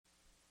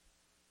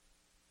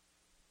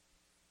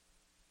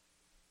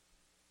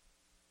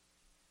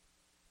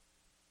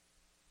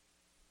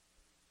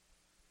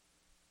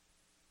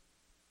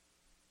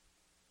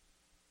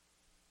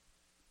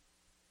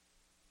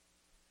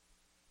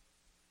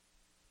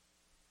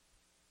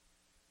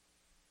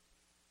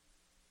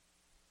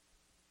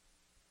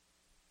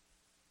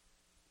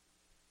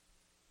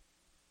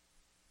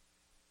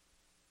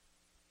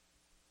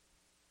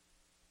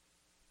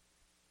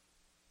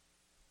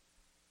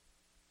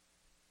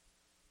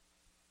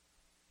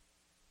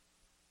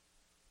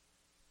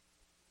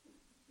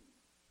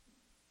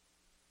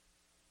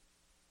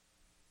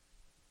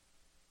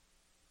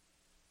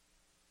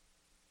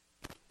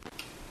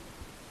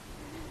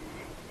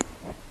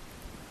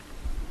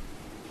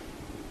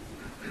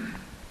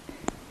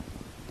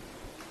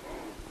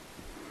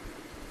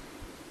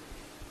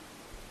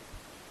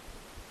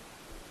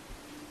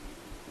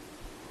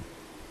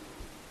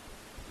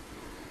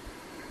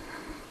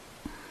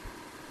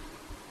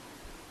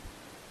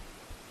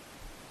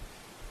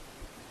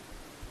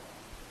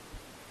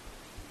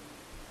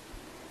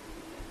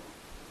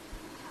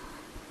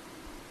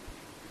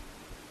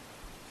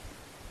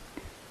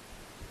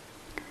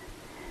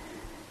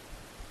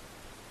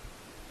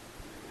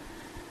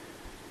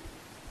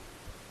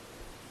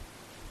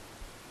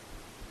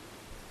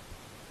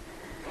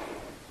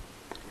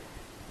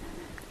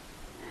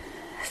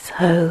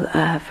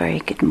So, very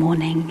good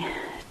morning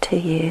to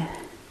you.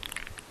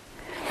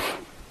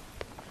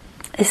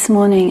 This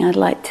morning I'd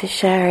like to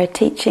share a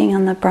teaching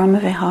on the Brahma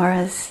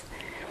viharas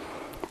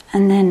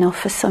and then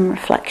offer some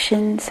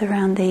reflections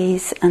around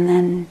these and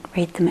then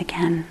read them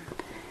again.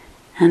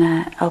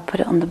 And I'll put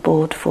it on the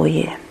board for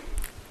you.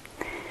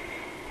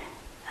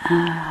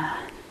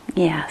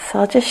 So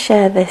I'll just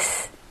share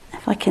this.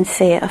 If I can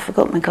see it, I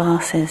forgot my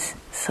glasses,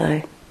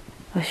 so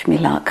wish me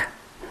luck.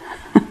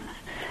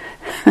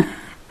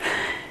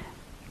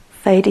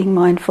 Fading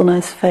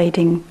mindfulness,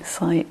 fading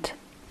sight.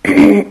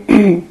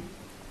 I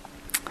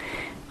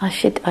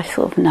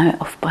sort of know it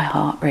off by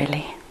heart,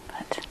 really.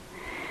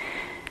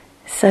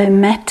 So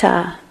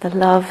metta, the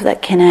love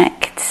that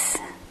connects,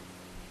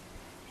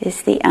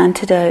 is the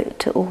antidote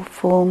to all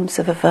forms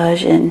of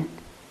aversion.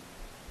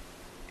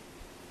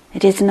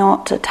 It is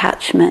not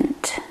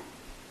attachment.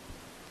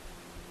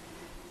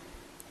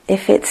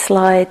 If it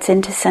slides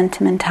into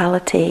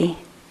sentimentality,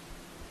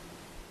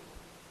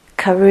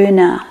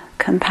 karuna,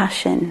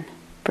 compassion,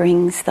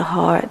 brings the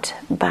heart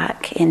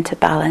back into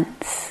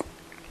balance.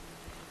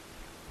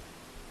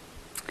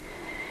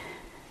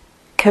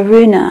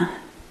 Karuna,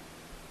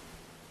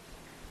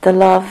 the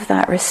love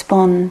that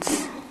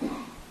responds,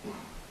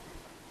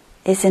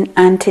 is an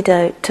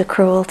antidote to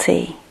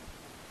cruelty.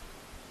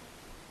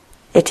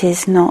 It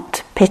is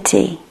not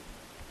pity.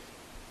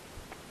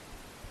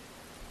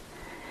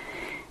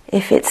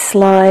 If it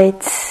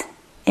slides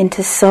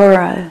into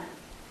sorrow,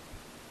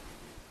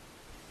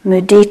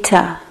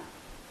 mudita,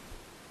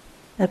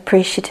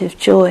 appreciative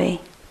joy,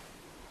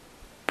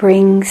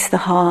 brings the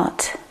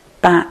heart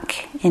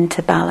back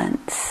into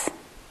balance.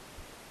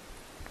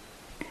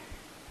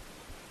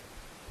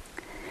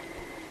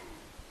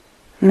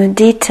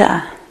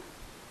 Mudita,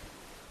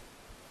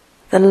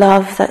 the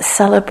love that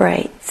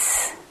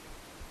celebrates,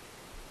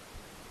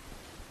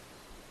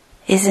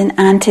 is an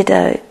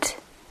antidote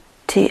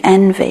to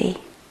envy.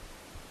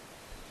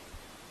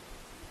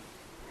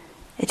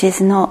 It is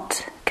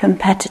not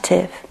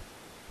competitive.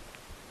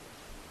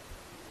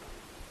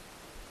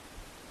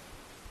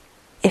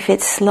 If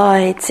it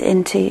slides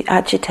into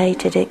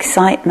agitated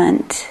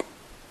excitement,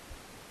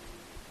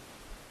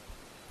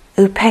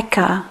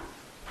 upekkha,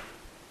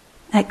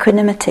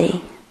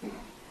 equanimity,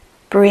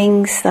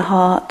 brings the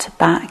heart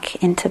back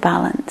into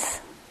balance.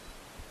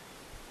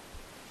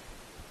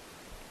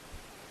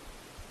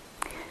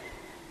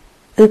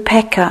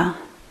 Upekkha,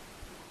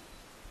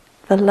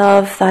 the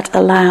love that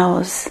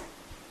allows,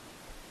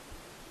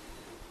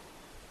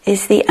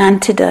 is the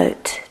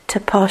antidote to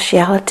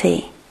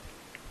partiality.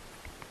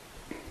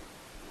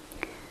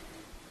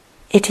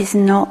 It is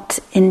not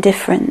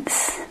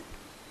indifference.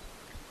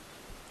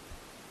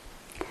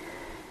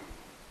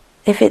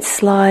 If it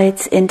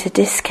slides into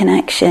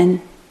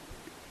disconnection,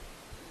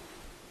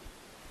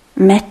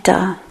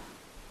 metta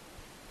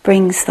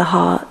brings the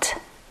heart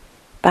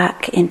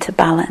back into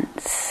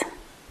balance.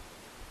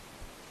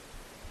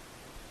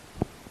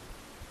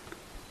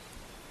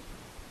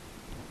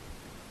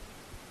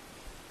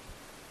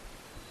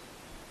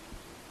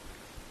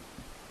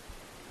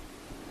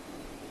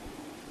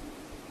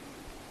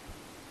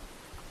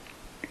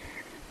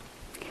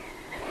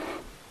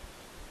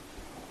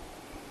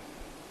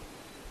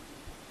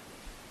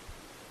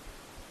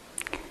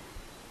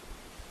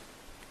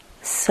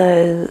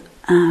 So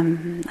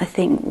I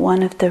think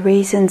one of the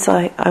reasons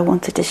I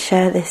wanted to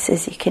share this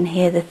is you can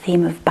hear the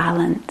theme of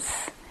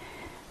balance,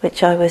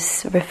 which I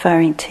was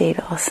referring to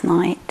last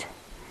night.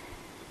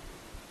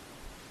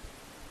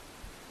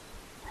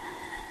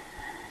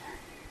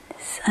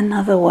 It's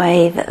another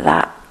way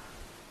that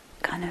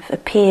kind of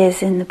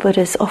appears in the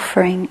Buddha's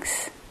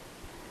offerings.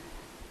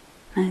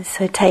 And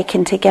so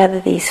taken together,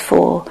 these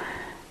four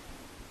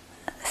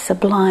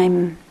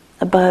sublime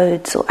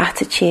abodes or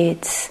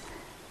attitudes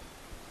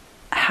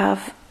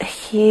have a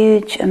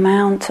huge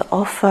amount to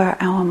offer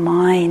our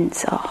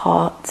minds, our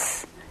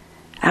hearts,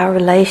 our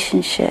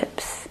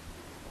relationships,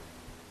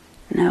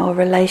 our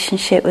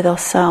relationship with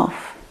ourselves.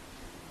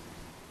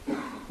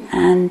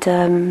 And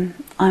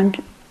I'm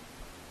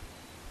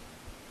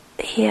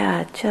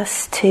here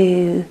just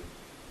to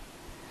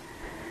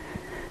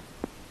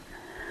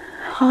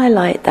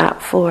highlight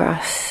that for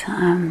us,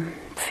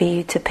 for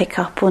you to pick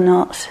up or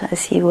not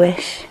as you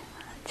wish,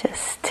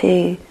 just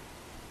to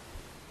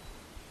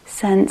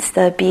sense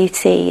the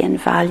beauty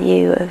and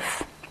value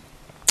of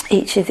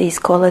each of these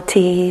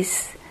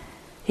qualities,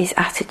 these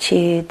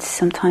attitudes,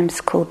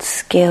 sometimes called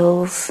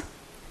skills,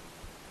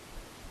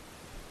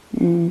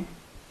 or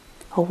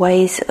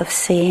ways of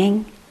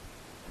seeing.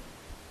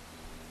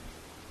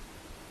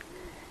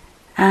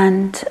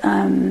 And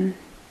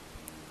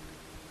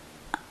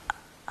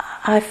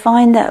I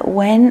find that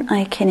when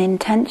I can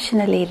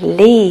intentionally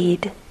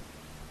lead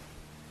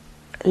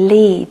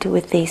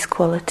with these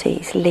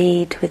qualities,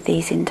 lead with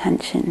these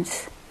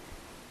intentions,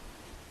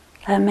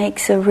 that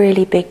makes a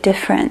really big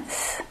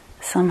difference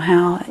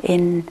somehow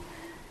in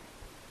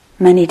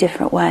many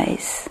different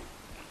ways.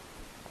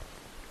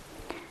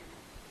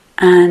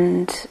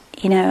 And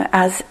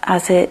as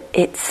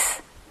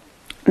it's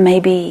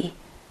maybe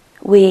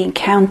we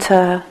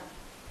encounter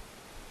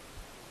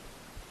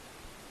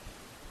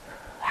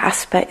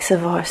aspects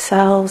of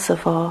ourselves,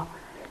 of our,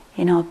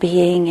 in our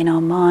being, in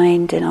our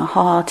mind, in our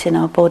heart, in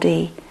our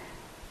body,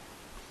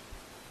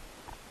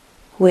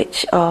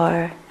 which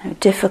are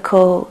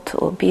difficult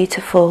or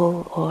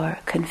beautiful or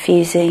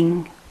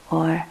confusing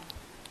or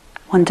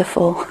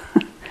wonderful.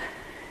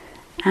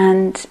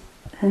 And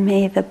for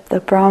me,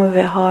 the Brahma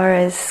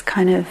viharas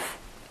kind of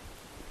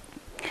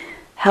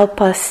help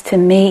us to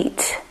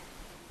meet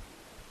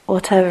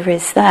whatever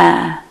is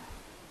there,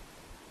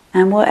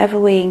 and whatever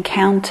we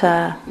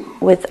encounter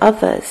with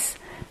others.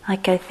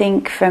 Like, I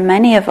think for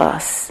many of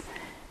us,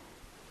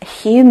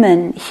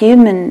 human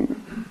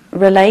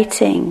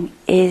relating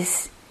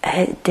is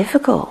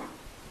difficult.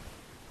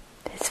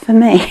 It's for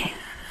me.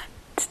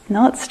 It's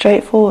not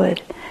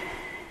straightforward.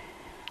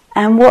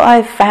 And what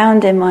I've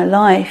found in my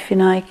life,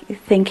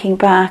 thinking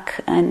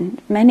back,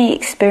 and many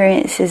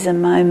experiences and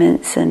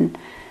moments and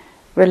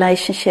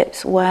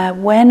relationships where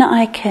when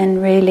I can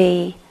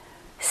really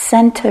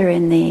center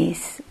in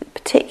these,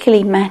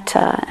 particularly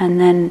metta, and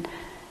then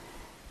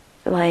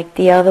like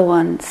the other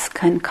ones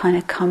can kind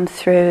of come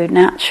through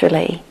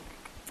naturally,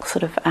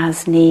 sort of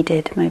as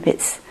needed. Maybe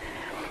it's,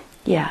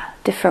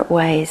 different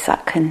ways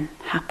that can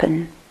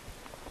happen.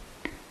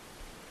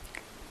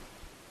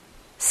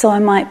 So I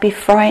might be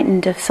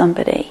frightened of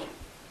somebody,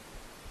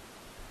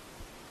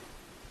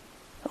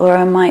 or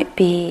I might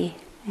be,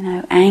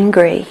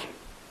 angry,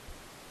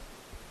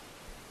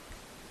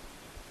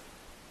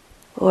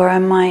 or I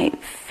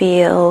might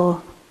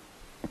feel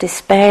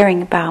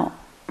despairing about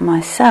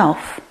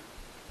myself,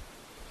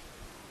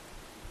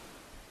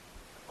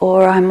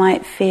 or I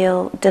might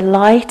feel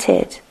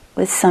delighted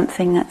with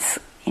something that's,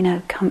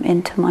 come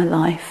into my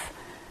life,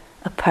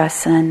 a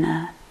person,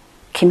 a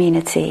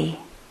community.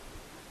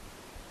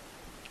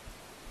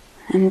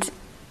 And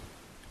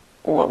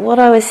what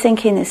I was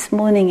thinking this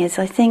morning is,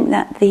 I think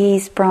that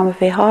these Brahma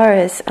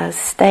viharas as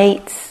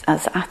states,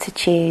 as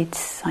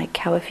attitudes, like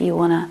however you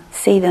want to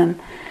see them,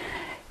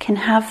 can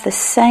have the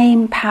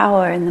same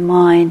power in the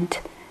mind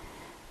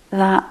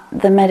that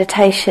the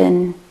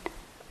meditation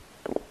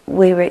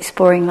we were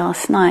exploring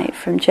last night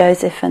from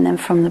Joseph and then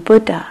from the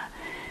Buddha.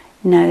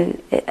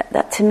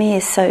 That to me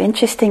is so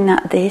interesting,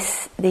 that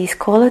these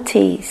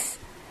qualities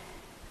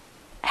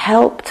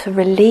help to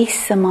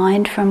release the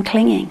mind from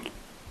clinging.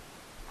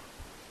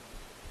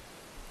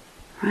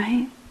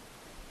 Right?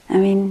 I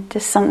mean,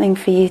 just something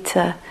for you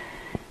to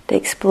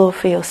explore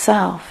for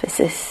yourself. Is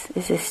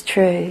this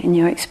true in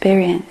your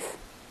experience?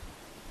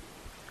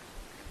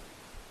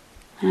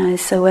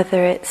 So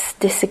whether it's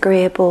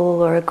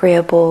disagreeable or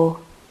agreeable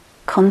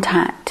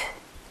contact,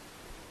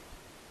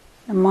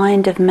 the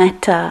mind of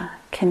metta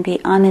can be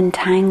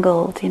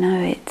unentangled.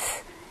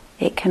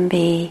 It can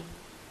be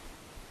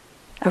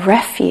a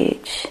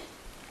refuge,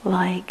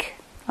 like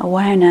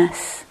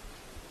awareness,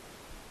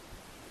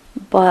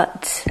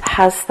 but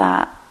has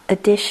that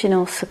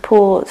additional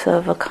support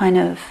of a kind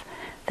of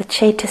the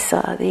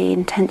cetasa, the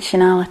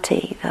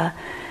intentionality,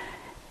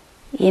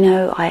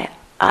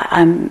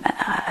 I'm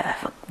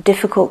a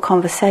difficult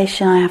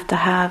conversation I have to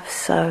have,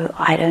 so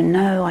I don't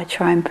know, I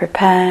try and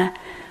prepare.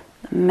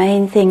 The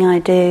main thing I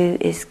do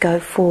is go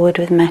forward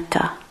with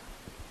metta.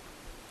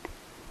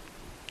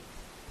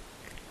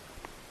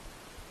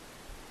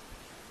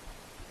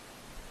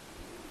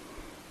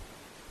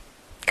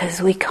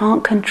 Because we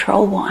can't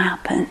control what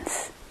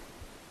happens,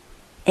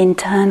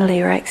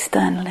 internally or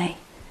externally.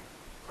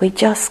 We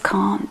just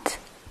can't.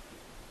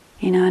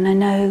 And I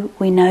know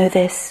we know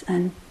this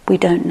and we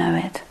don't know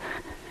it.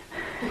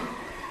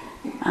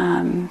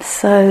 And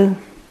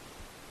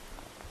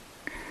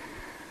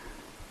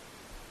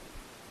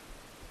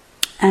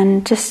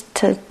just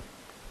to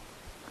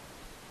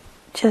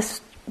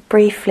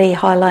briefly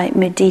highlight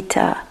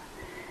mudita,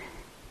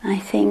 I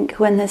think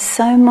when there's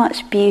so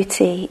much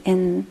beauty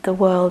in the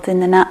world, in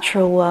the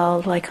natural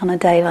world, like on a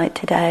day like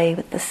today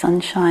with the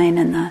sunshine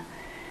and the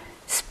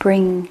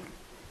spring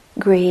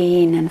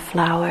green and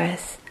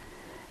flowers,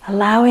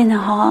 allowing the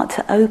heart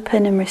to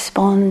open and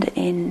respond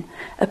in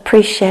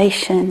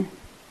appreciation,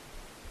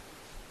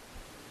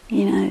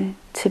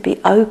 to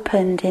be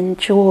opened in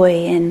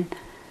joy, in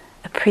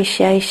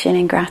appreciation,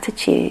 in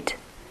gratitude,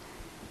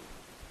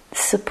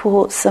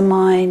 supports the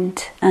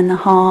mind and the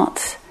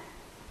heart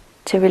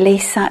to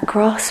release that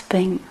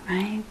grasping,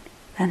 right?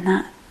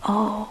 And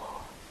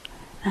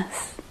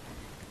that's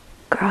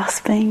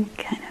grasping,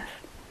 kind of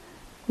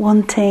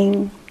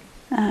wanting,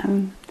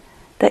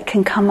 that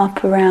can come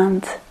up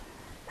around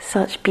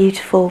such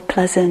beautiful,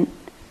 pleasant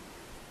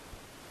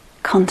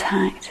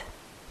contact.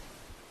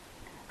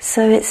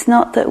 So it's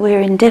not that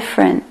we're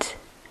indifferent,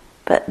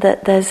 but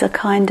that there's a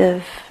kind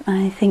of,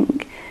 I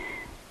think,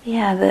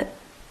 that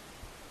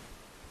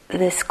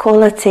this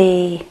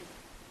quality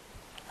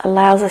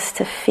allows us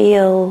to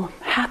feel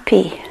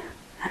happy,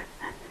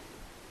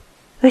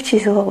 which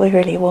is what we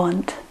really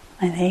want,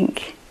 I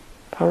think,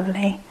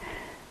 probably.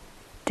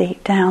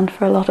 Deep down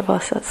for a lot of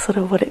us, that's sort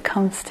of what it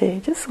comes to.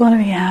 Just want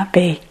to be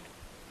happy,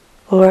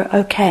 or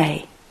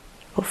okay,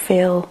 or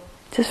feel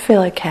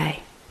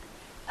okay.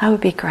 That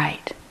would be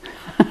great.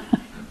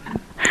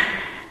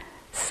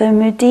 So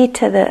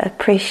mudita, the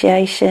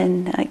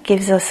appreciation,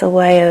 gives us a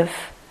way of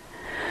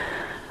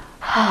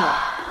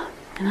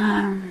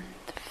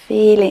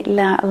feeling,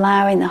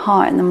 allowing the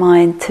heart and the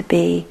mind to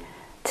be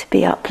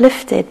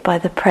uplifted by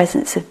the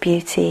presence of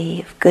beauty,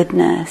 of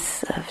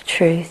goodness, of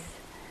truth,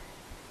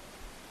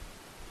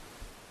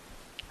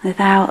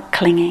 without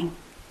clinging.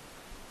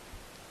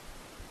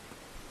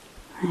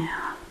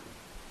 Yeah.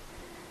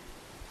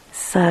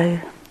 So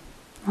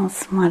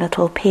that's my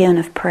little paean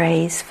of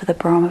praise for the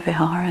Brahma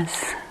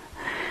viharas,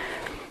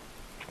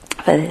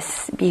 for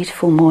this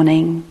beautiful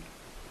morning,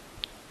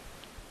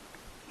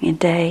 a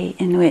day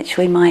in which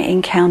we might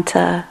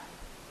encounter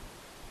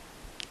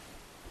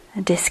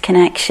a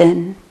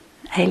disconnection,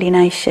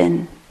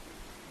 alienation.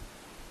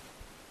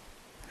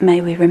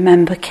 May we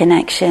remember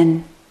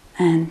connection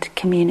and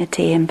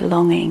community and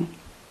belonging.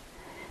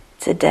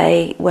 It's a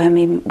day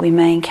when we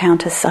may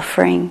encounter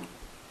suffering.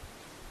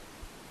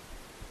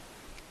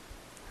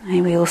 May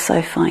we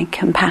also find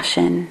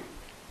compassion.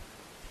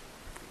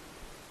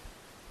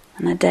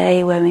 And a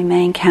day when we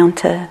may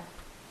encounter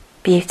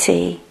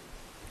beauty,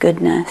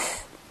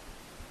 goodness.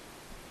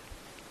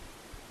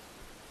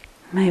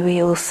 May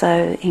we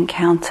also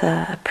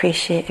encounter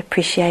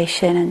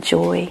appreciation and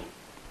joy,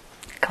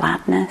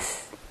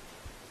 gladness.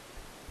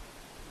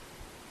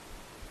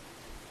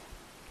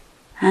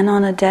 And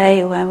on a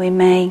day where we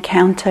may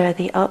encounter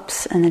the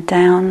ups and the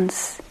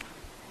downs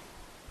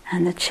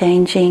and the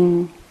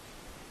changing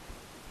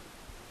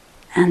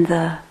and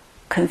the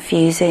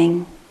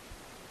confusing,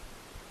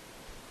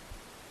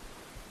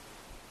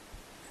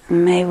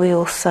 may we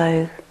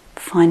also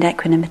find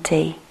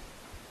equanimity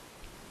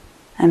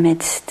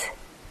amidst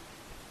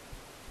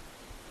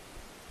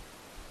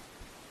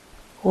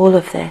all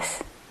of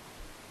this.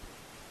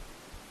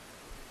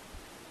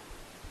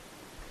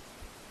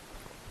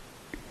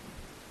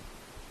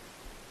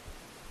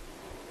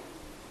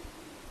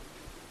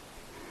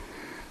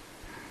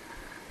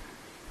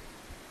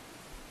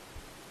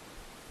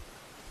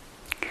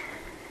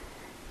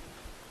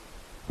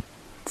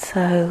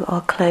 So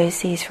I'll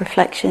close these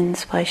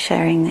reflections by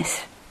sharing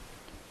this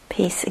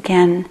piece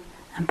again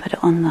and put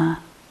it on the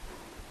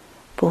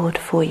board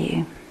for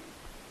you.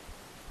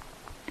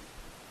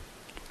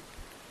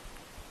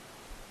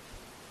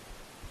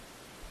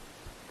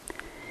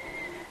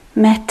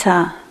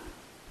 Metta,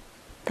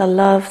 the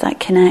love that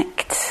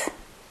connects,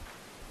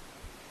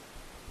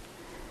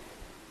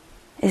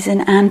 is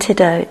an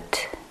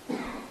antidote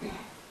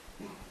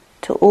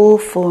to all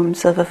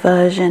forms of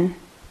aversion.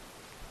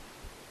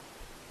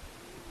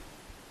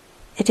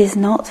 It is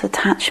not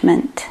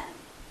attachment.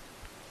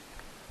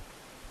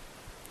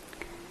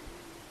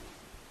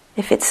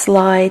 If it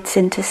slides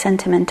into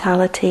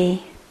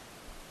sentimentality,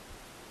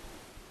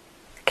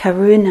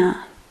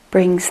 karuna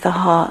brings the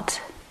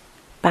heart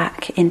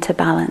back into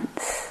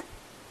balance.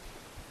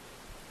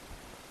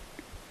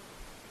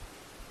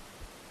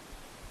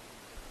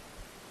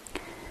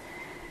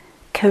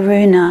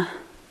 Karuna,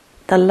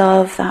 the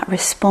love that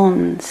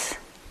responds,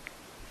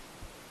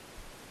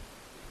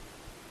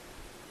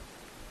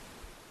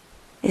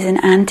 is an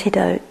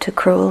antidote to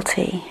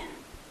cruelty.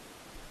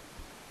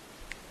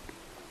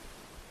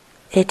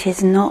 It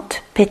is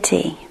not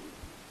pity.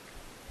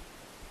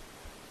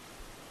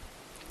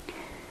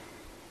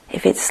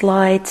 If it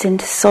slides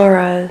into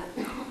sorrow,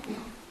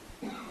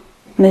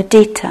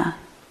 mudita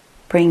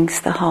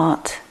brings the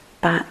heart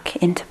back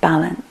into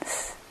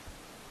balance.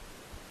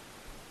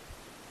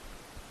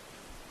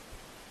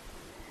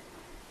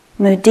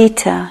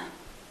 Mudita,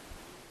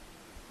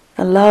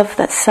 the love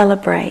that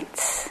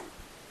celebrates,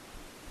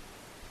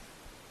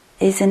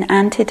 is an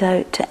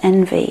antidote to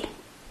envy.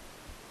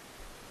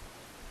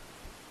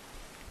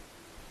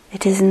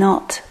 It is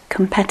not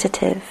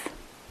competitive.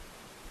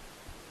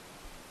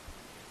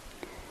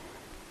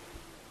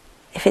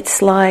 If it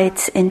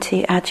slides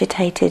into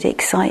agitated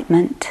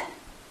excitement,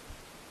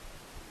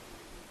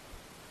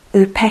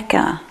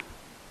 upekkha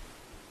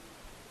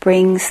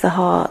brings the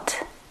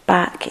heart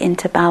back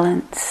into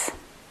balance.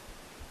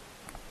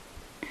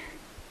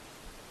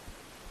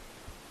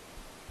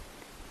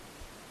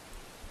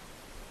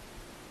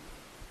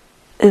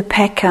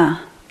 Upekkha,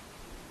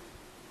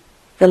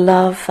 the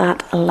love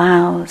that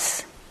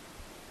allows,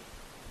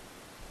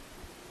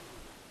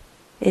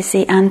 is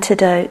the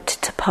antidote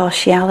to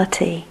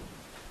partiality.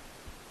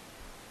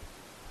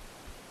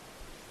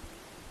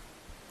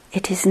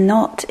 It is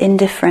not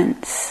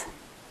indifference.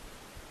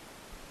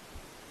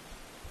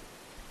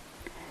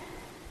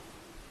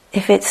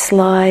 If it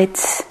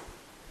slides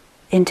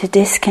into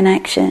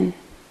disconnection,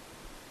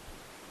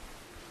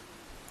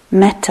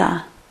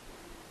 metta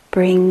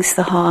brings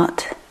the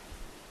heart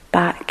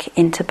back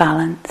into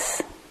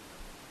balance.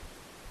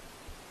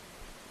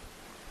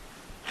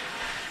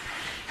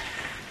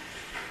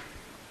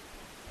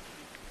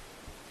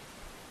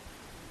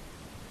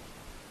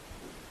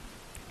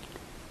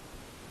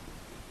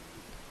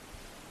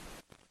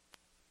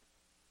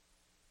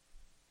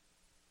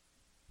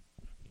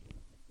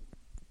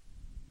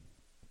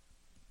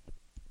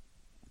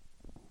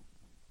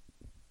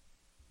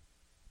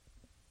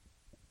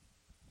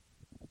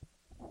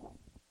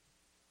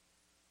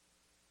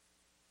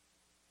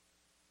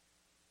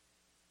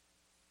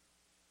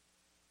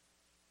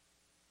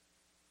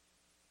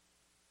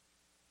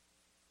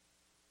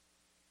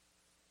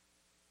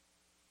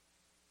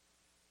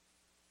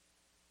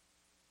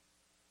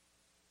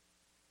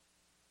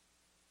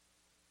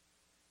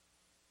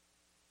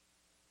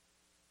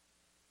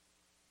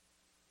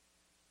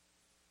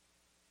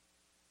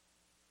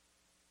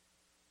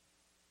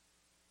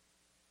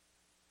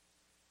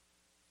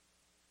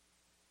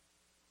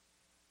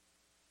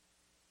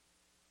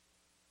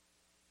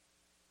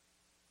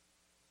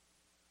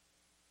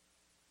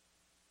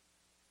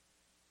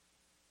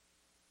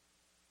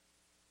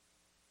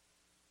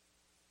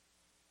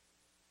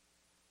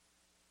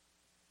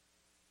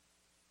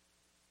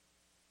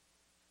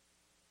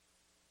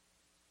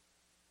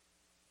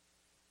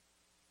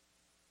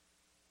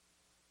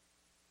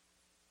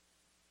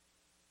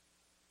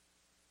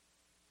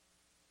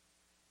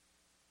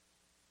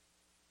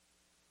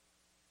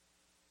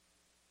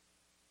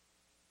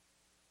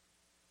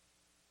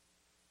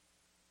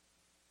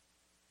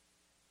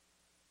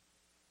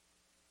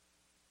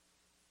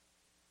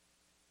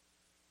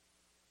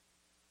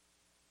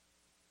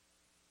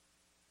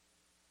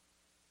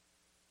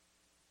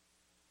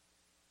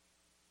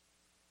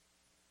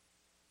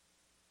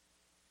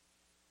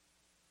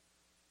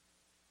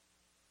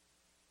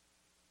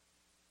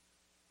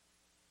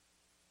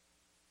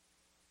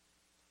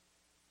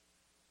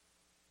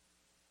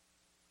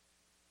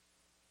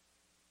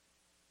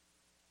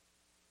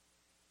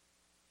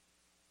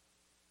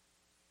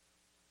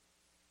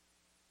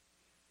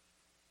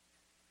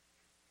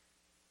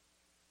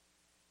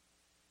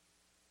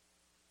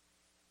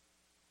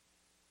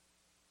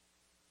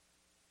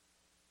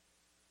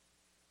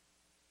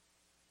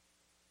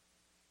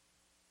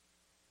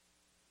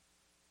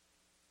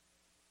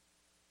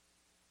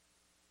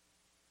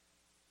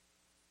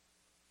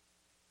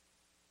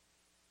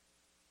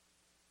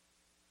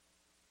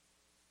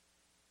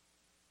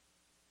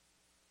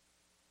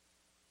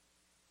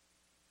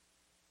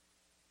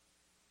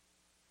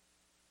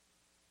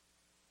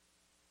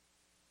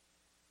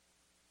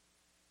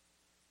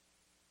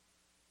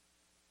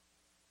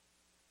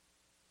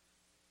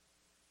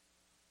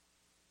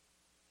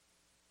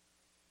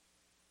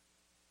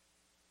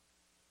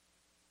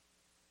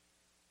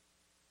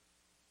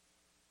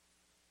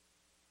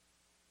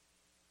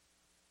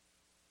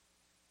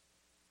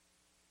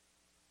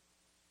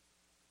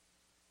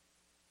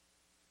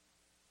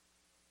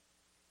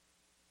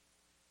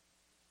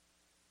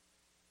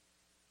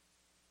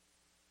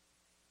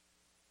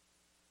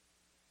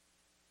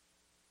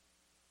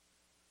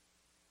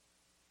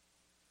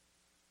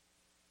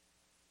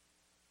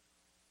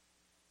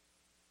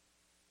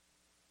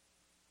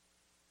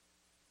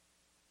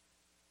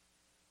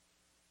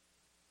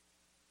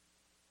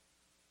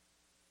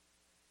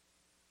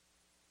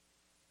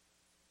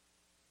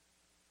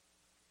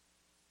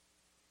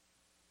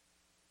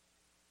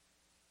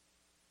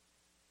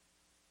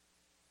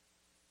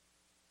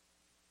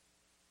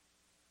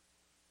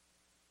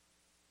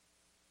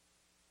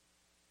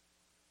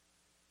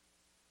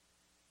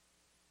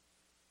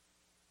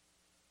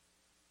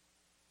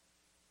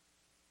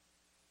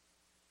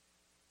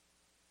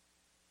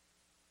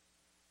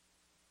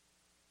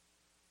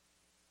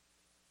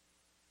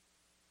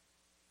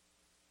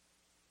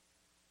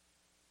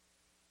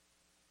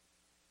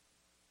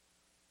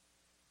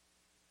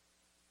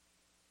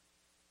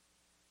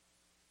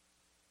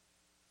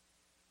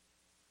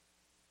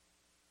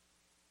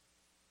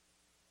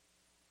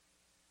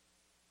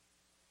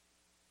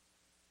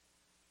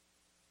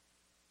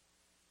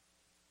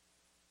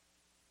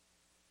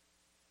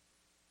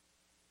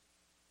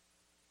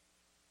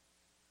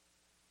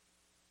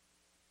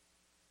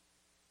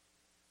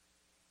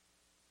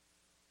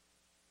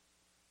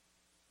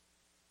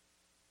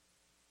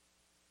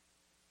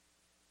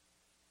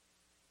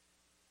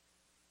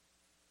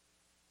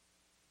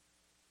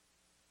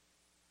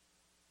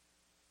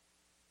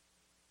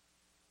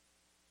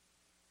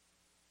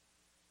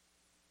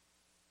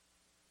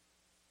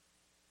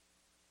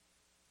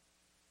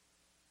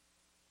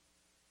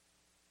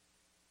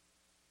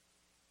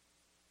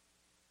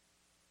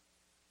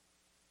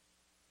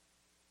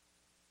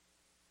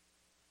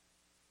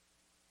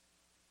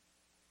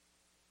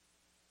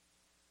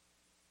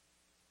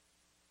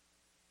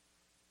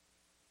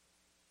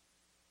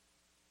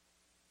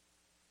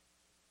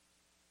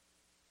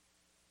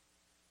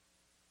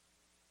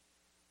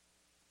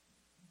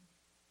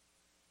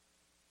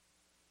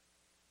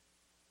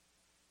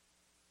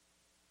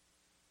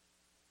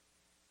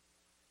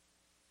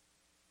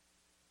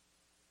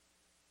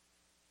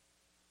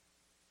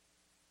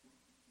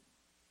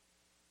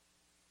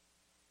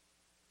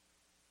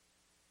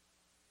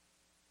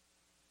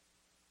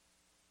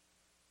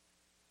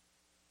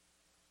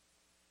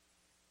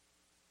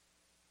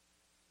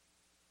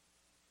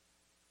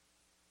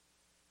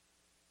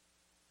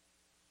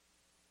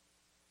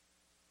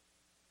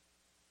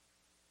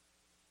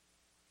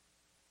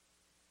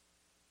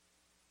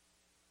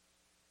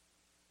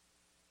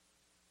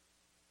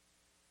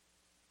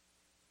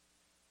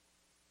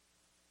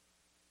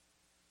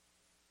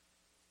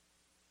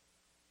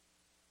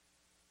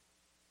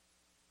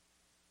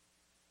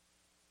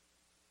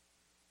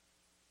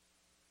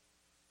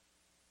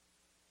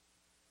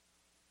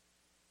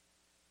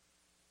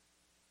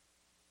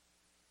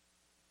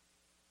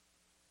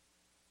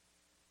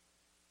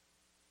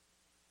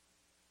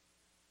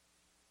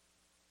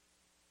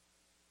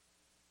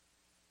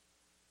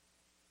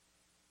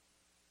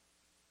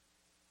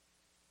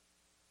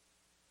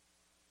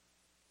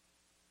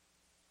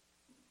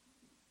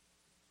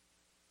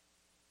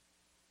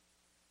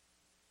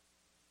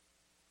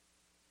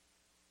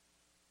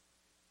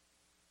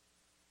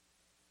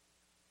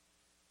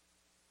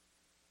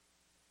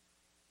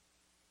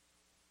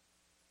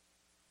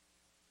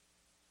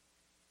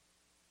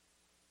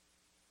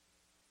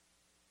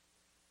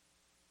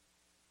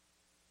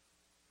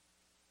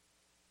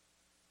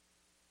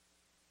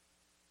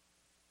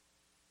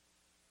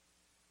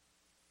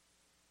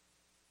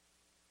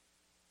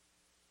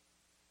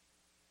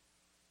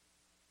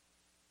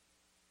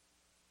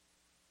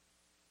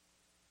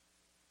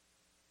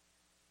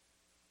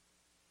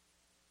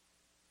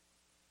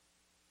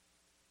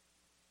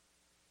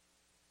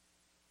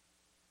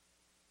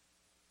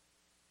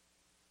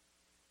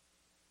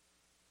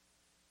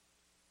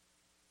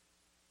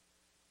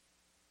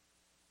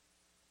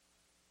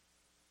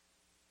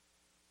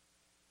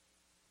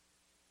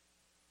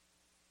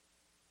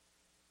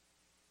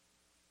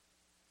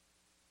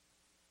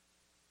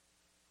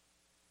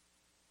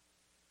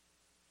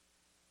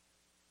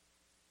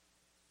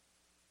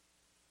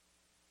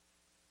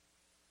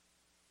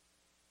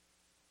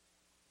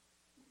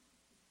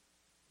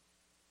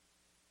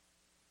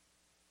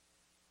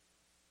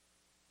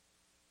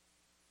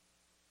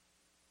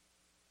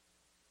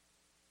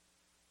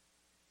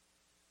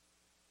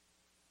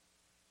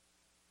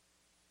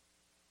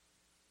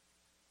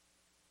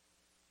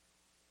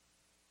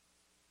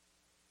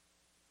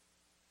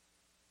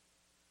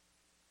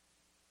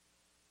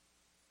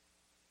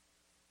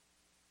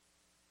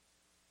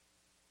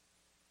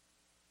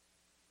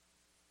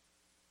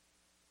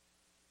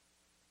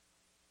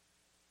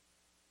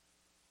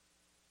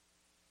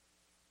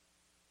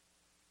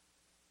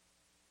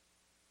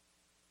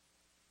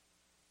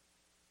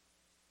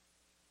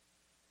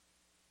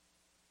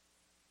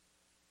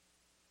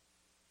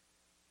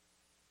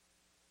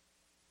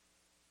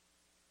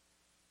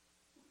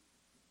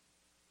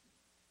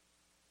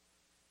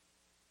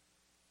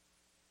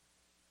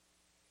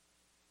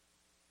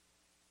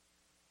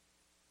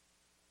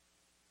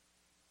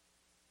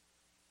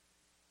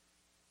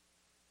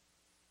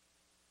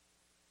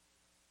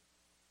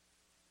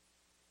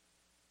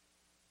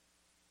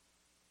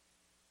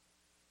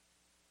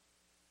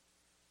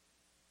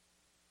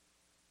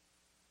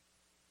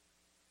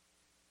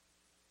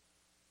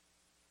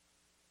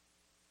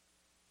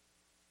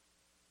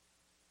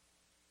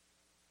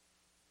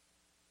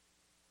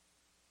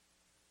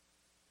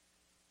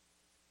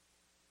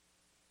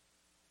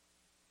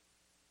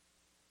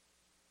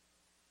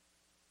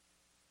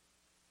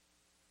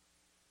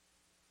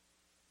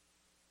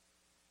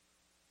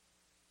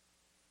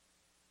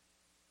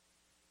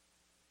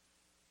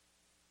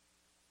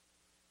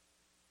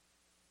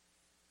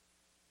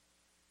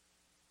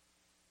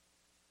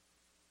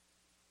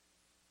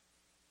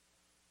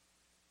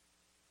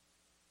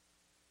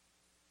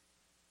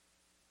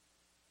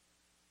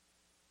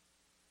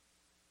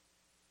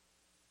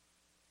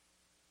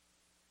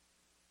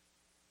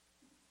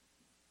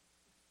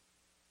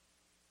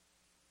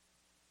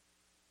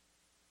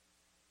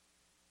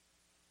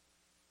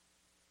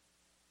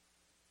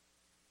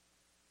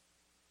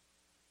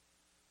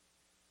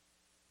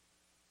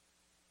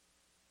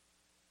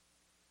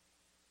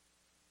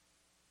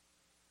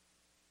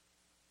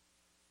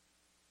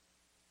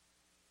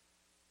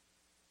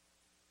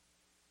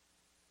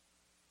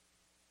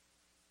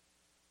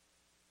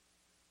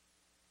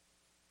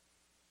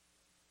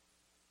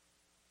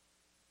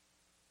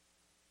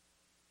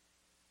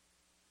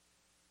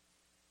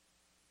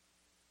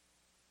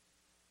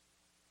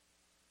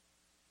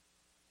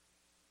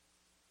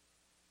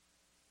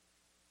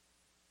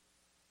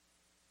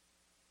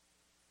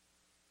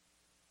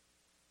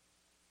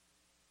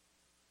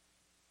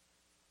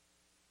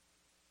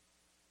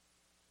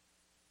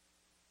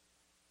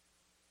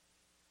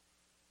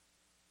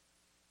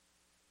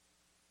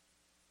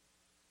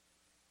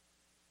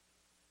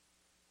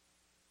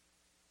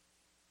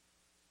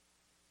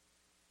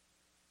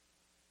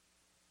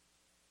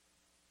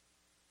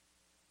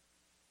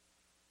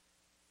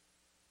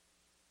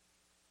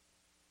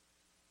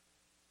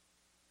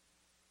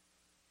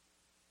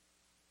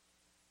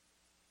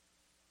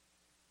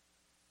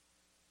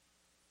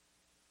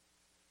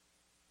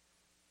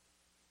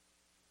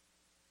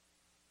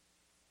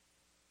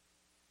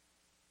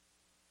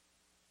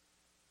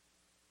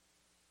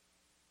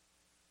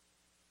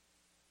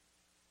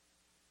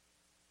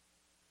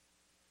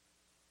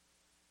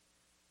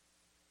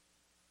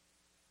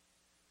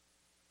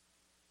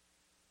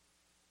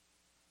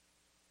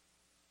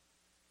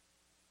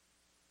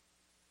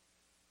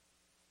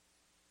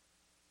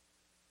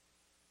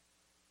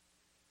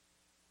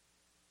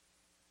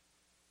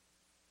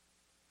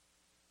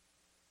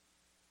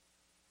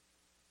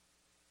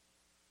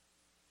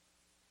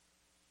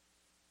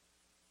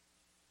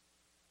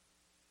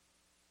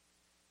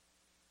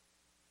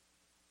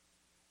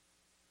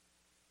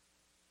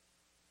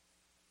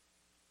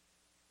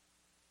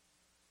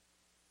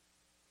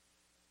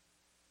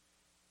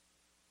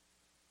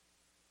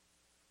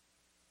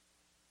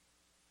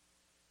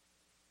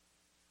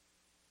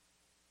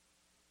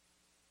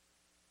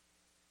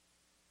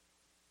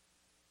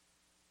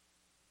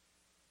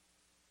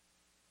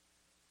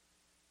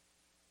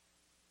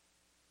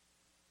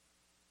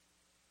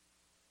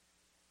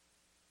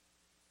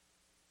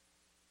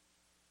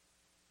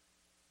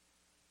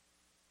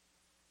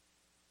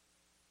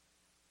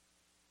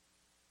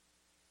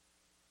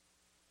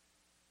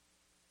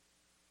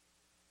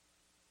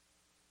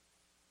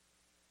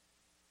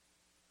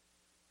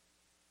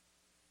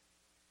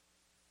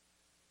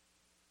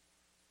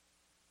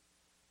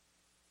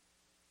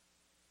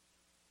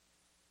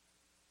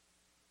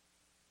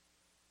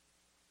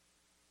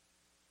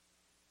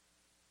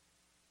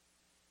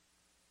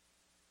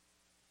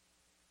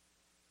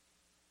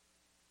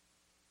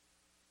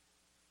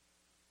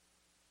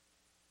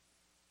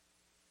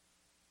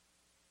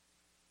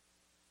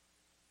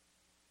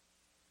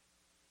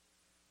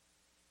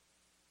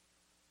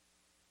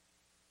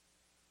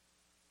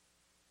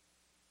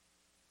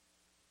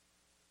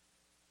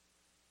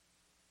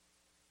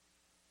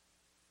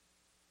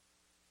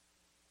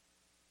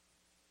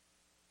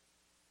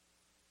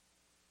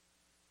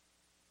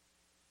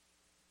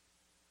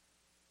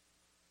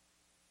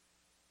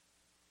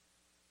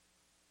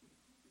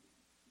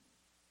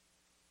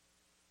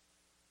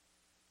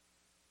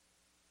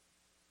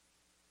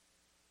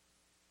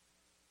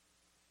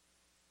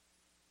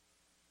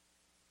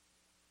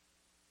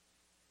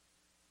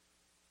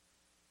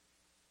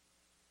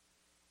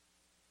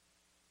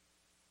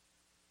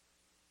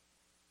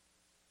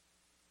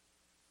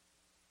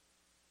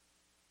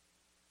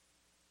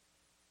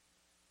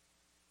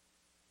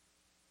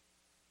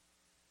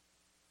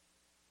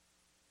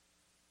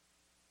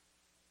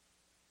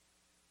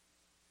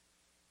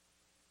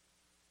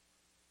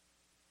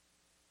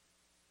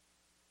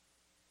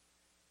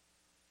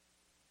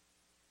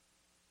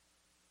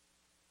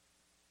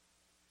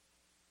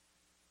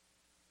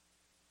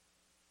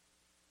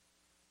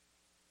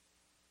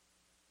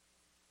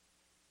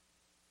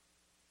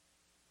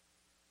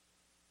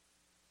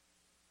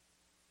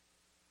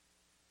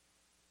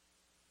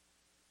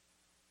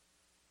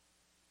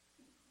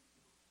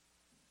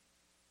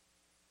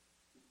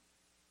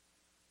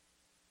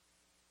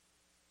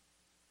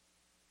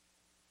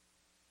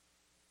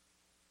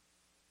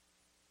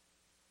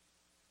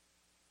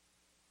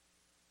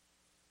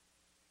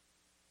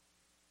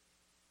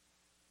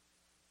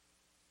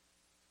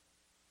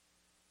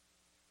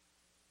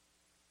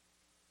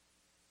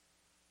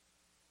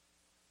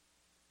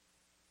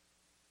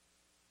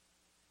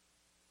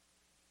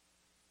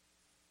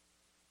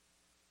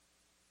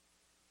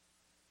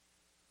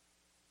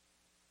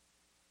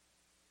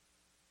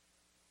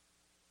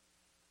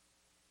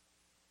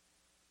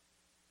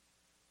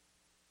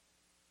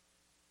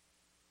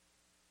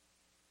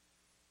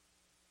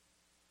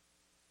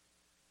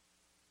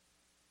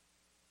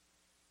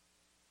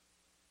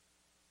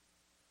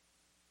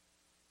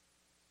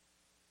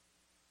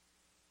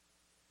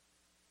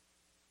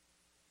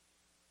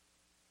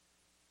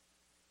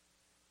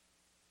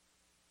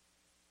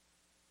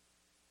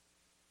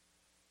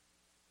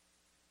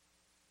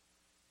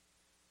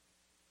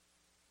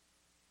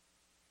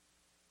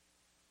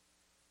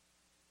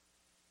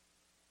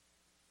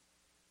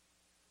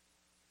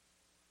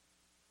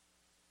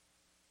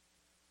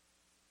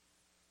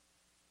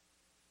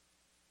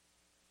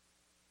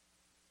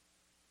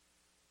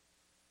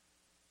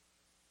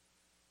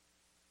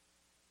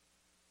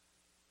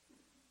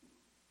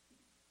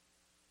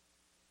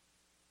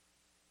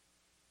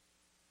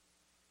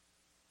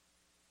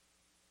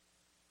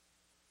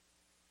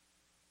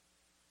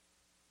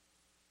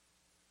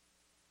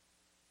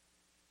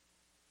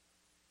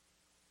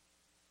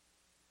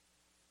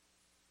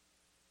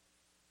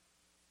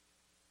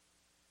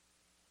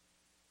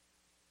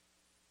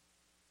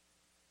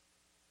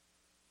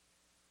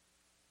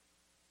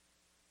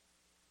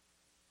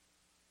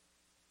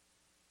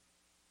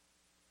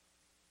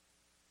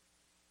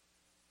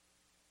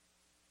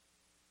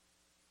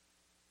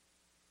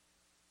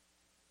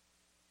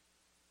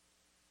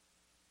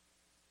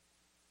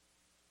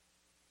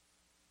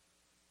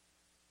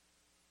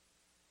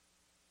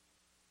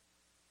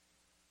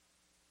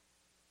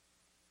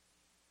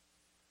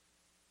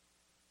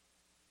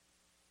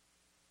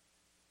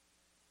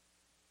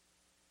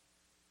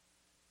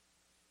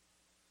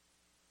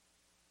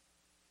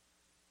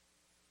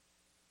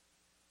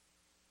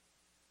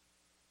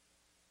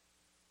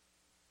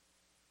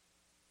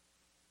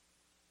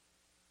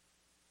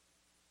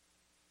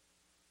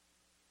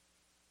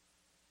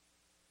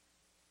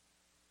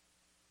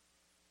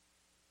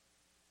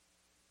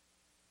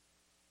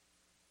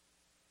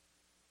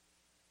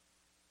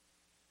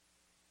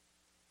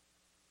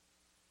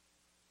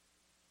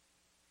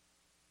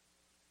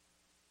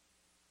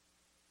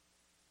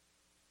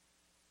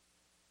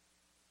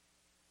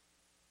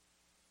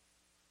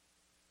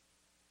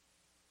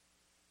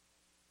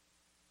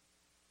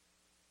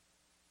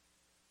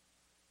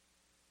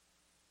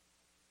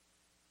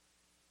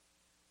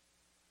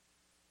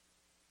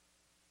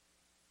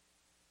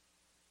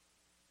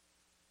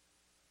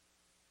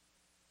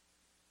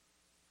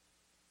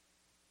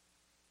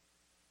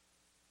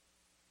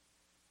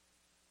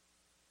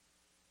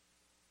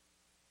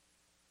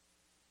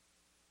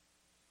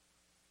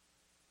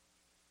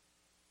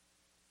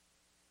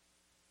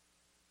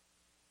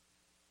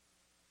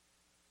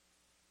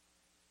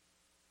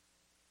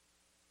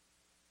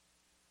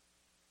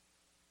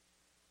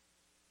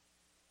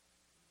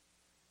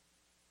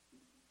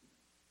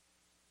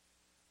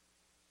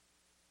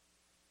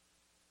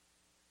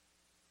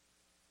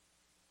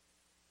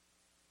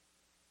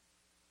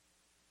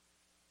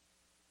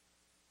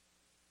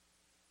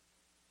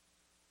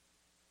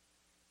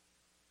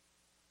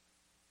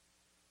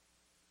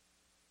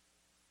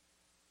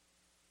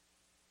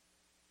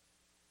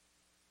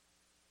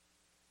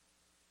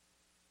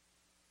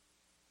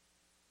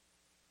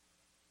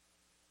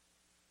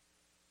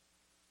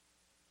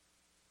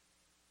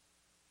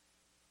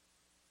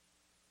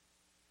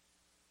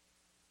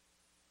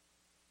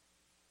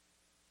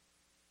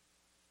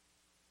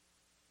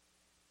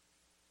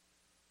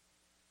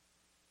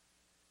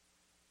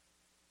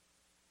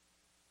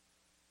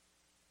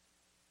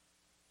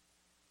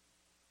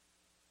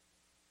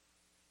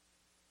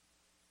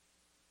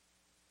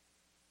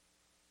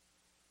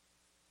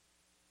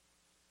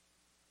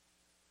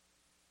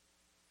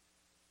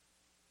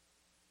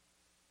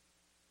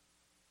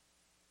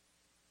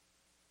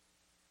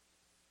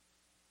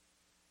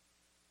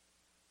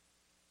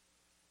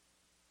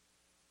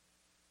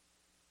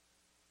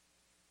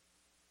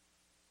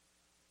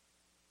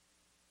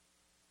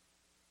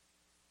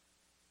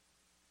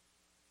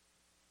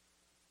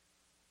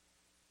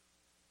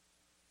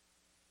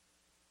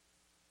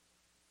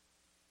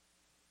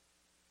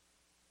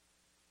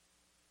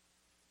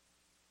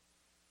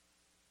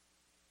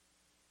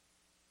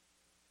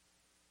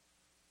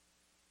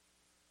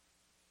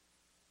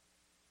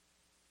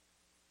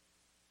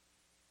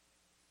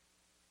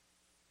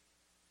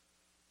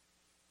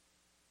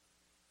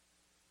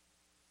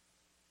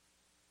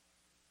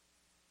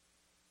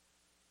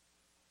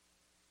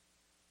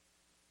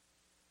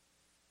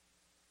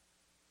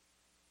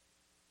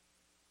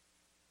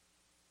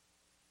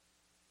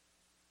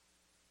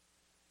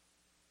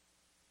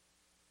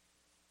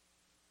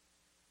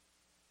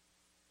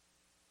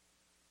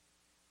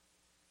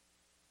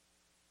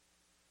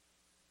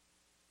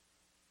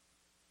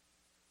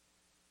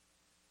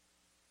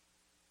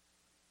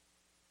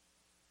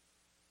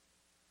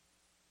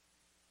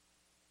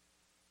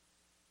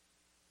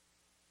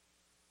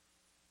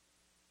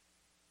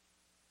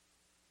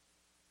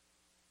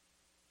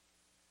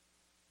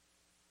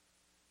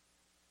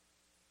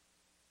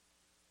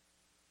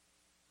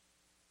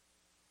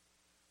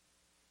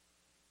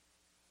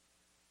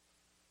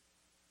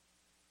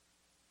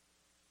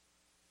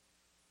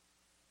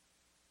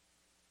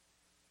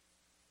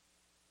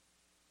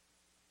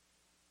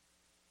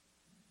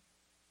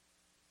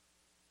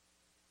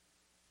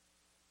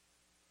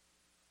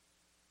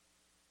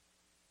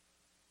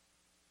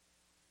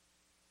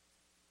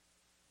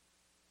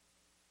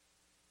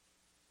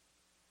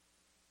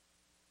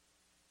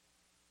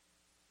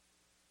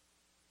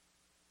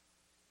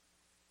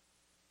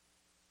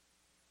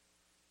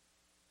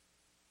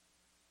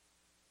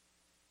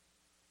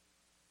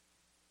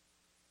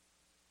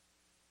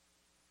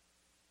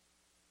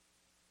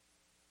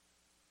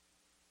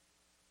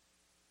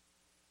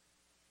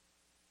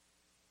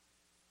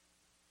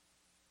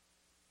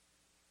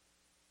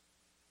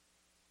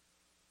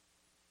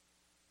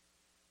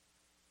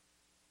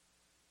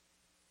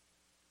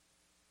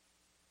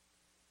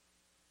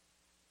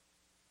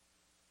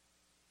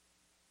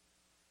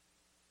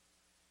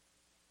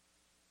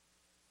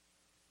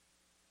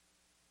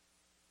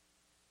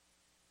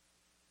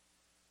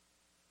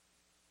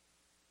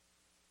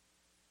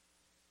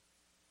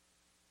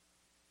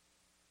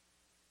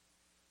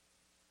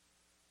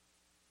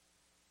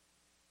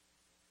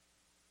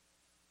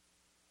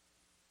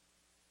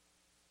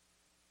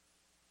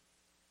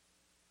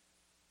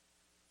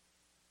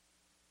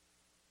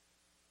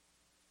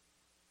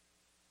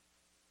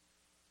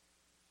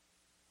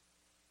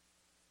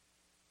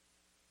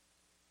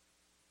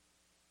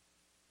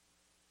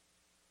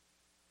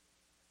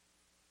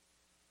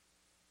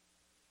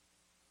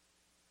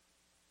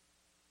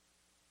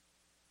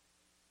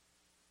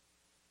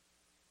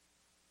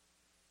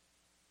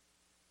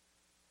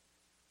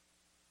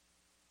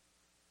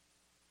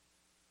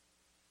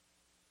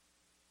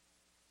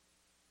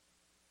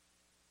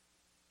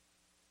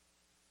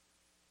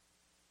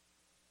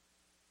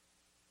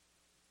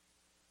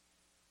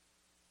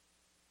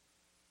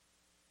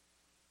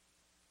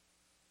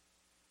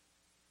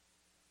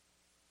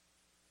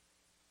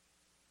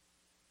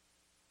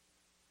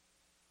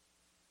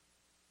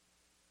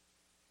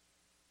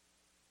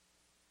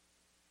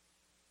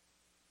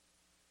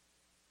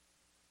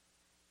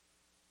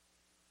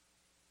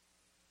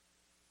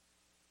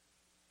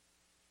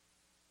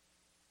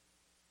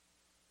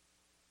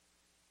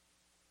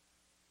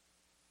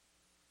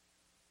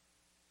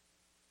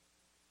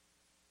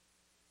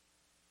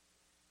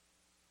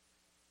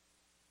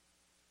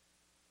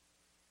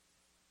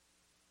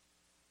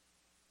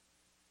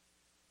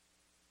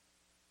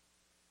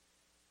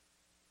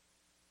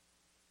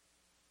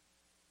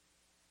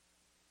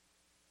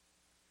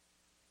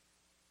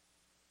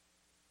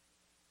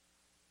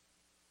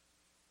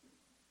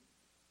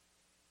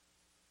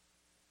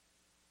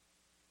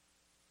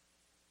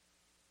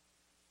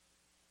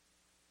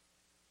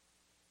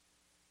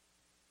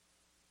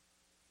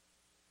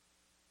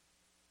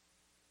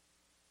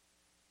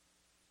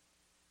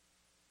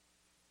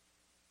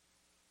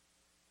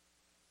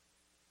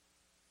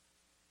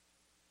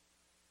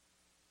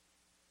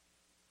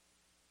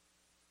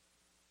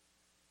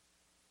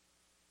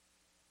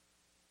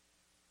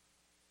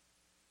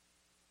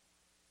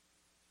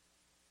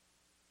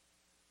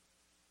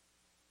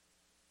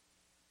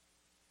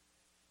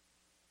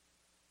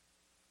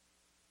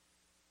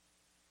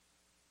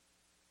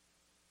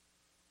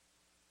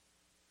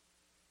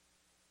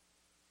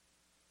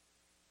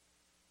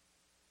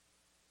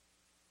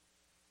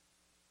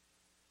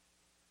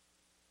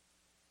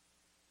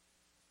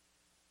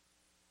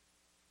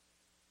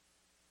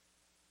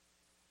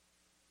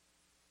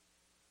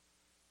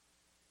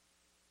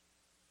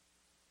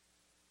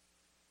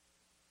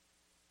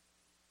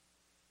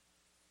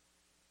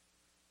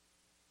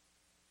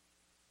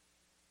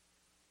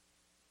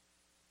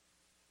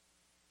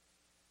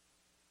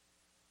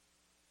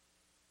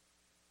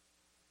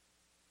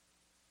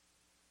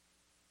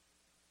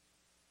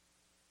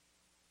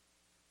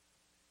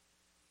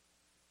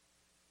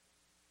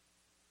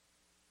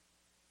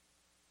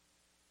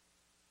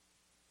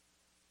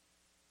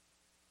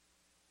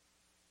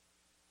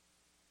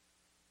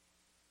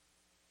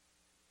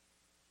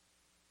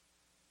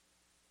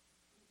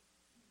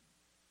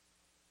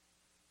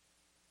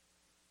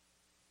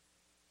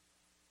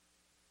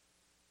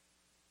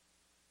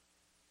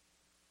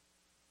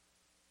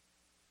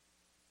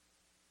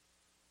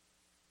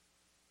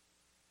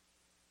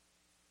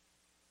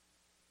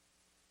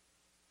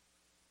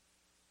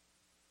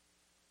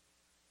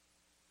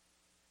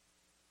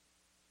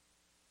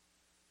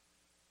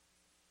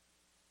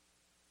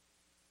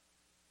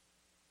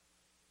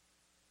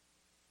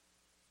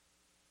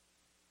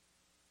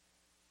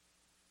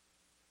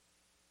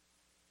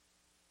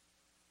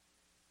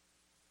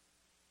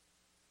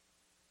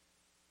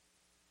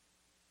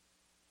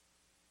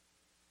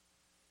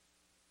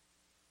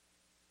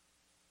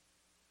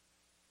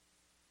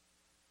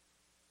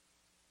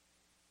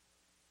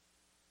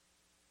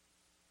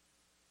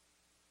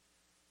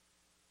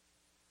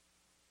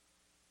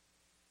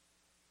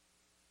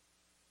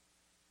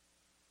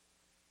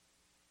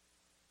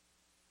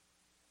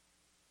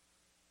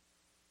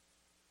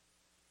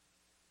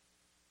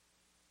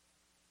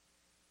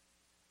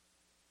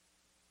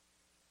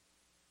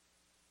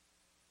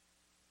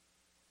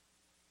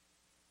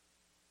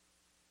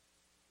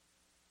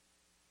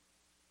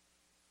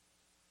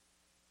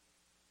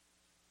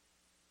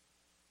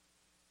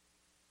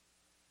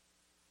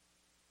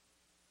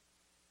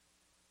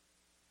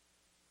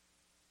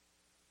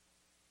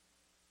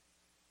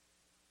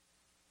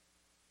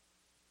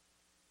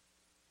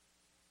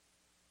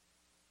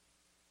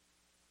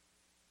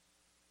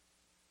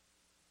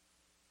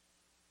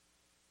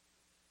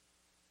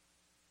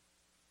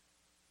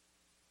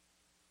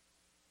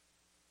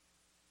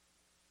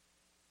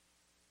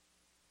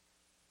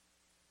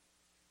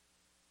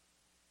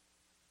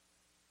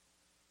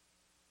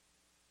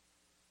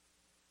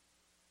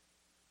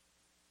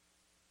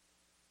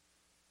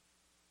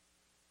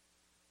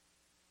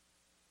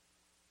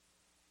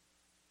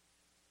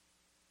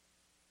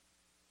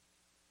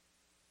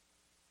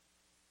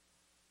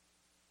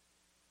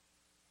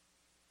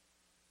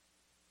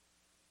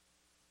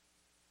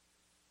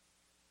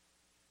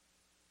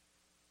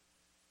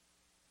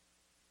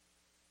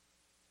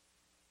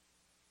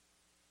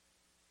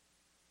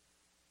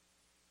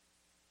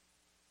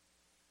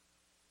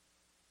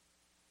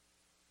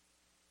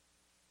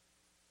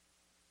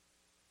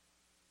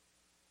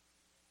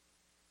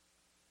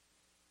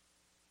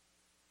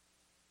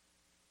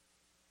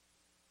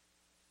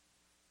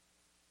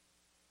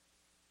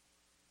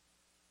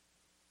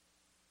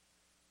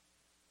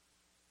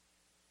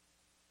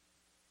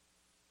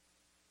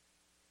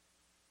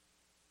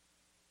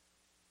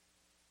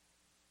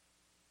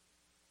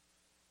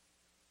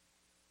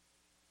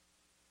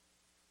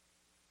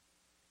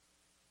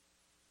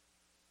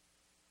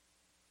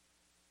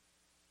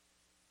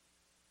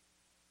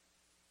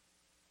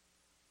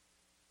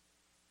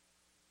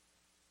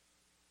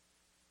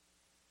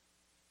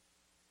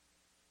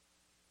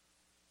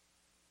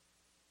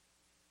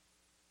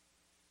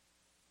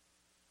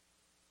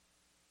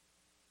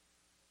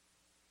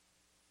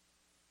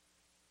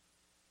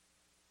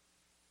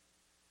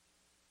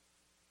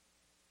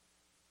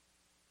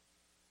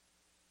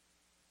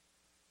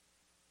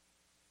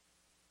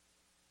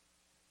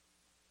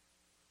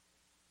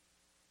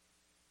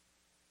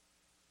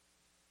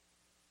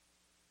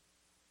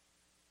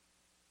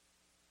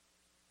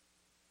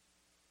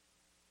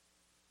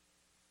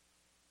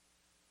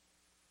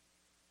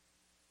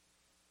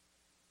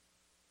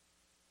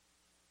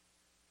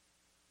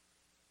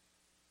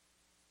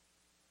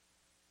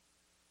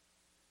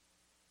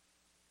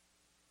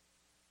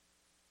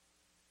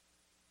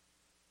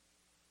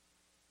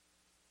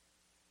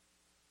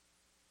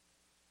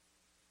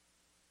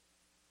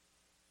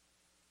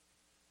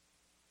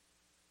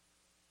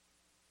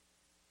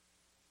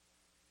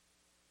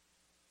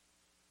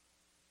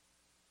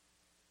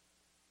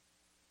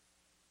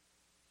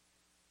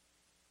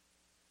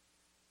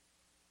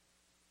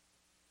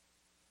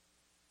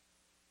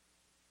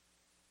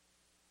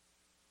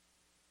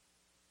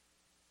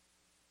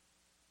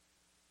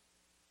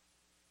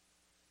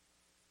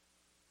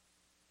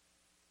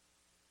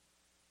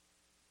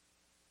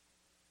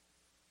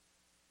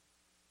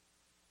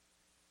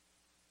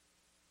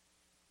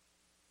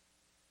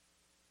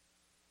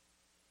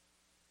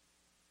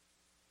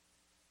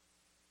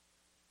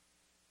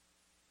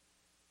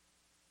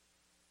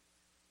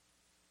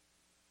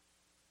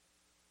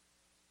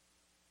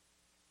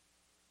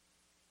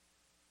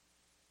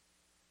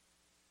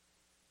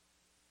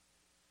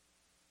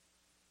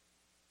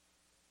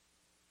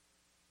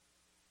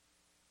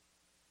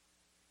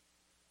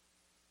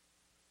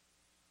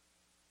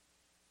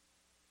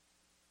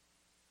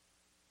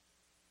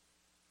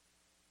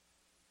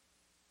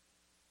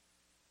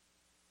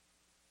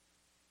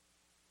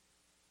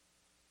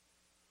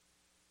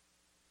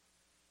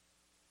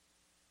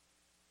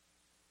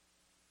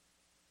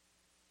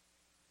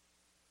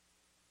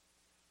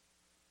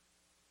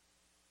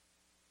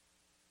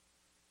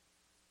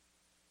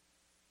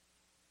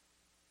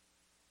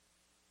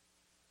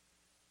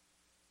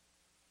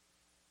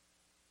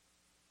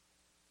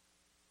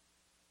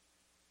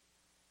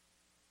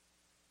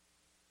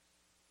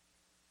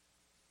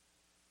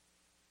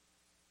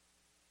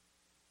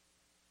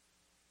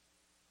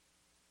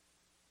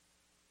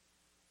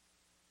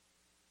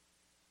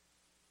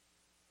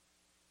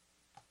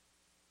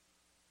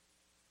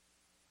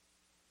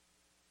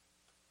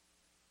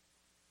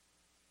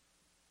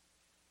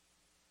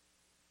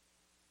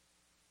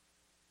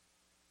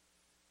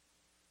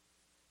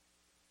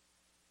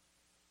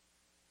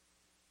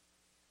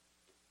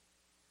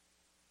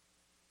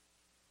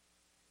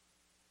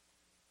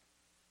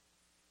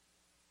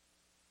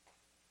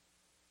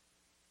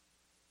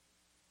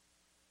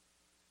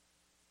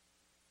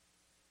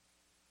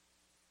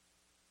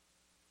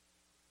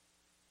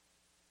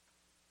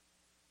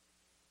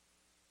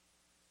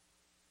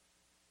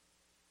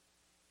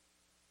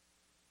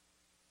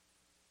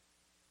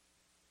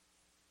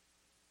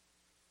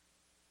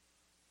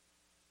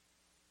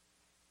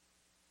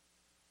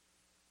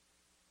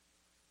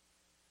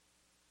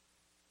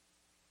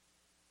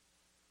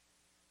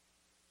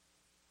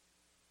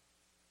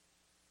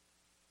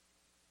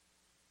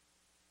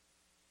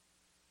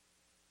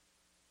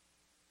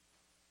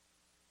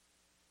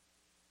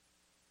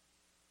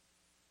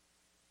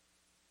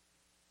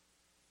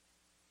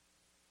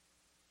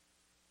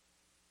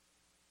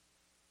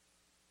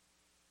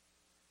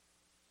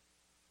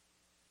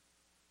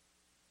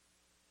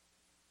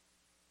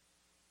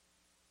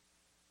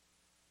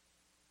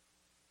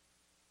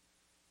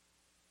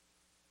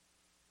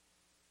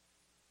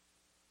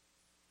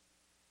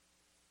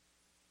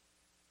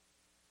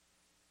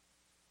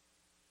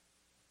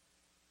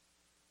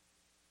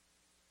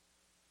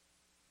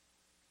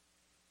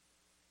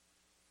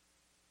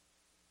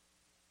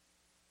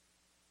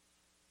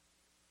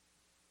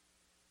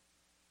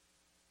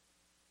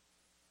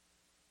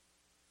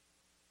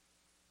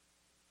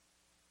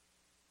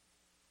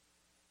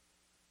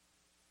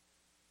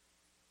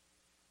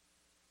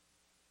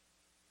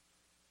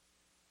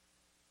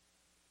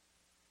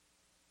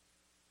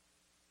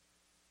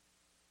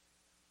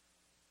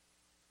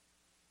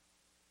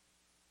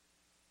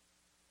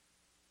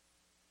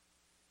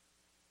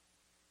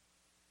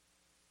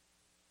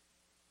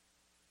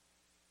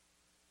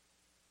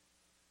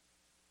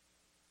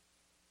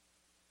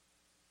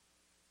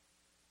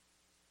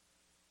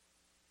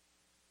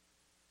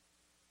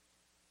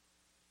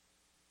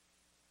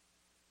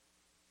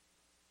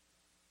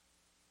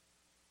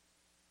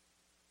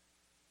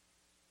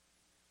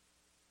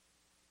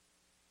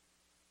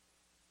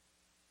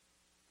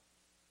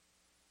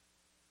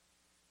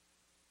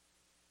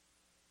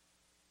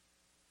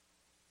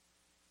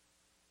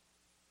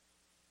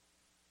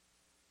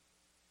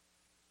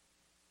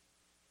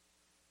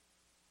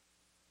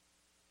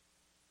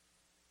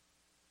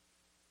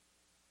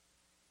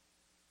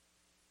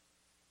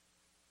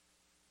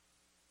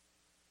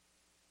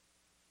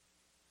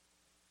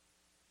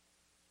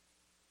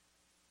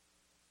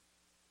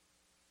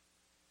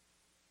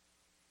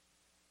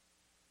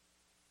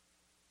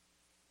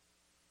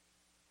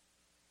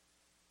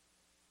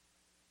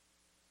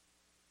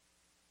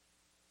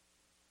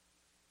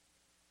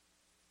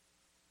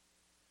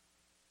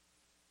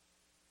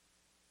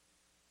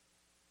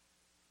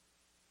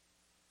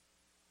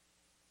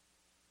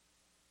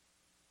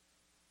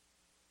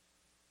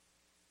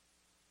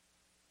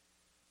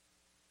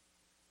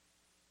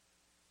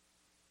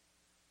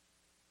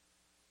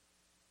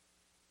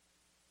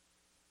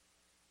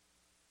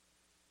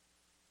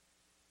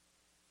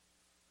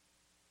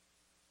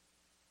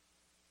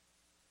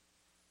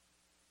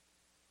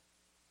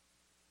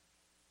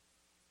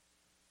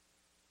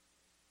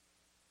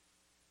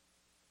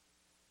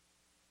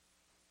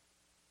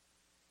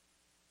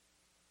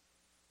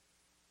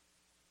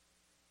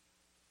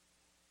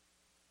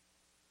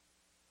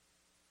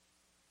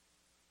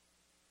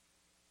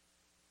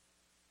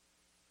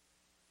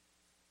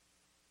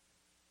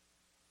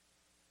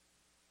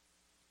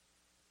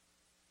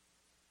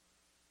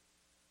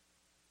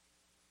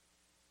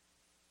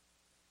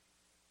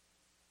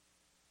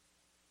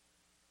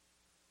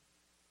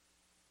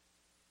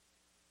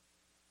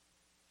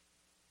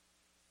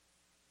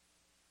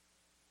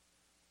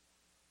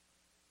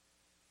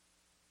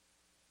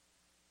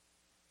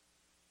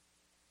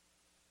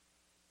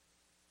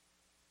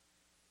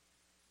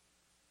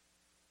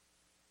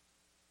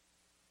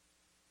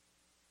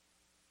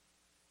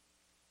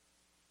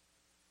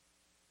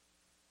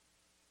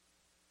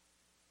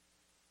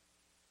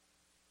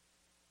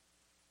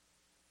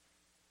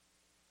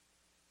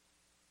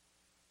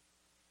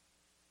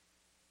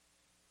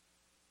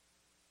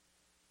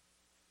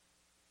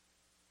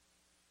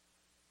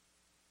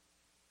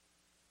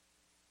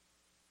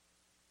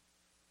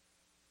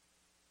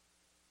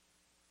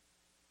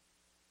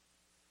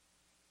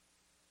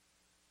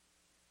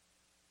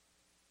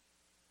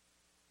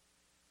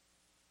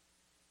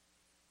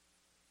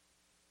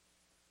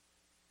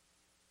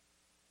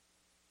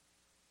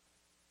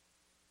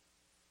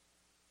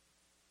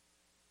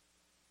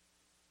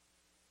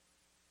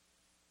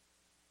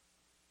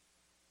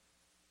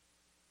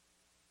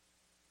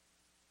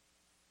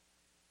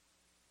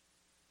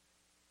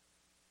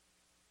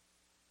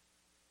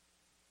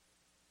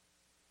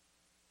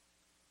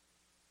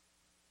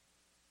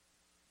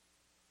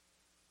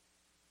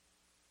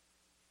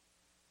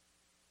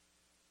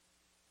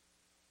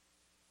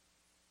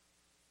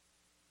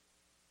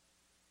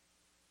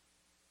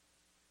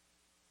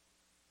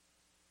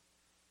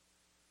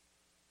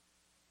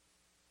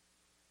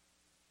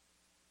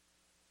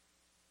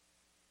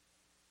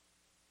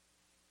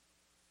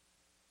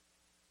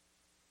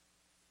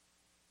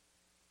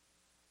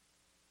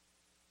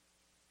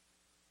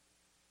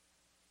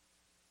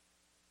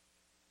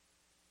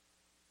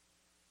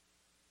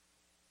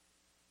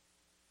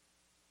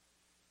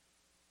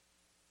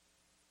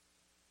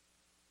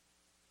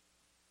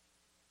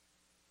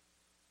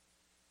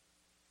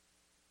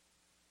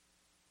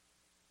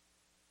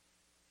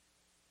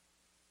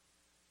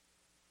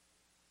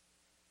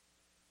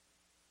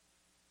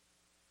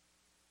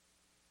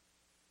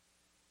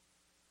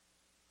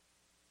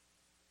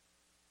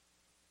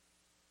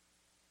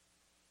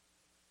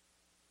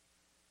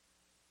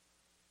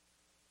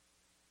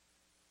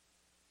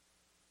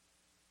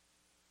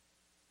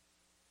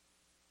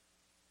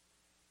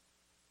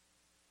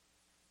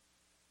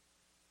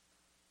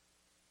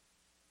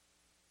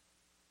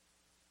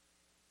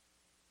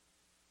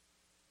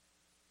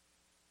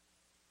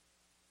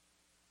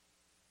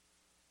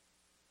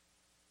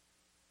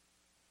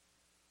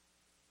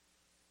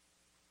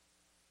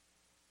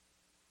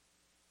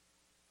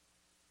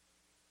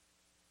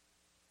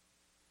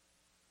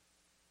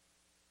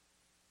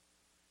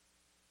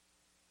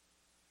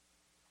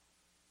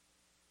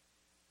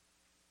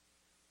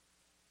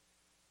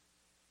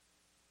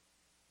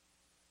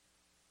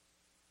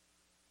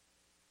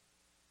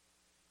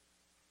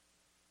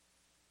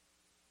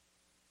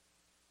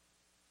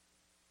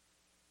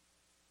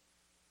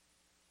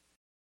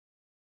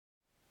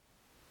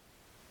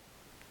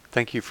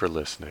 Thank you for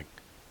listening.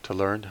 To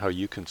learn how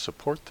you can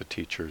support the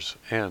teachers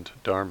and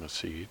Dharma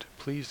Seed,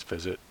 please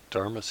visit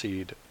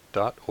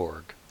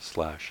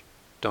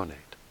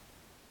dharmaseed.org/donate.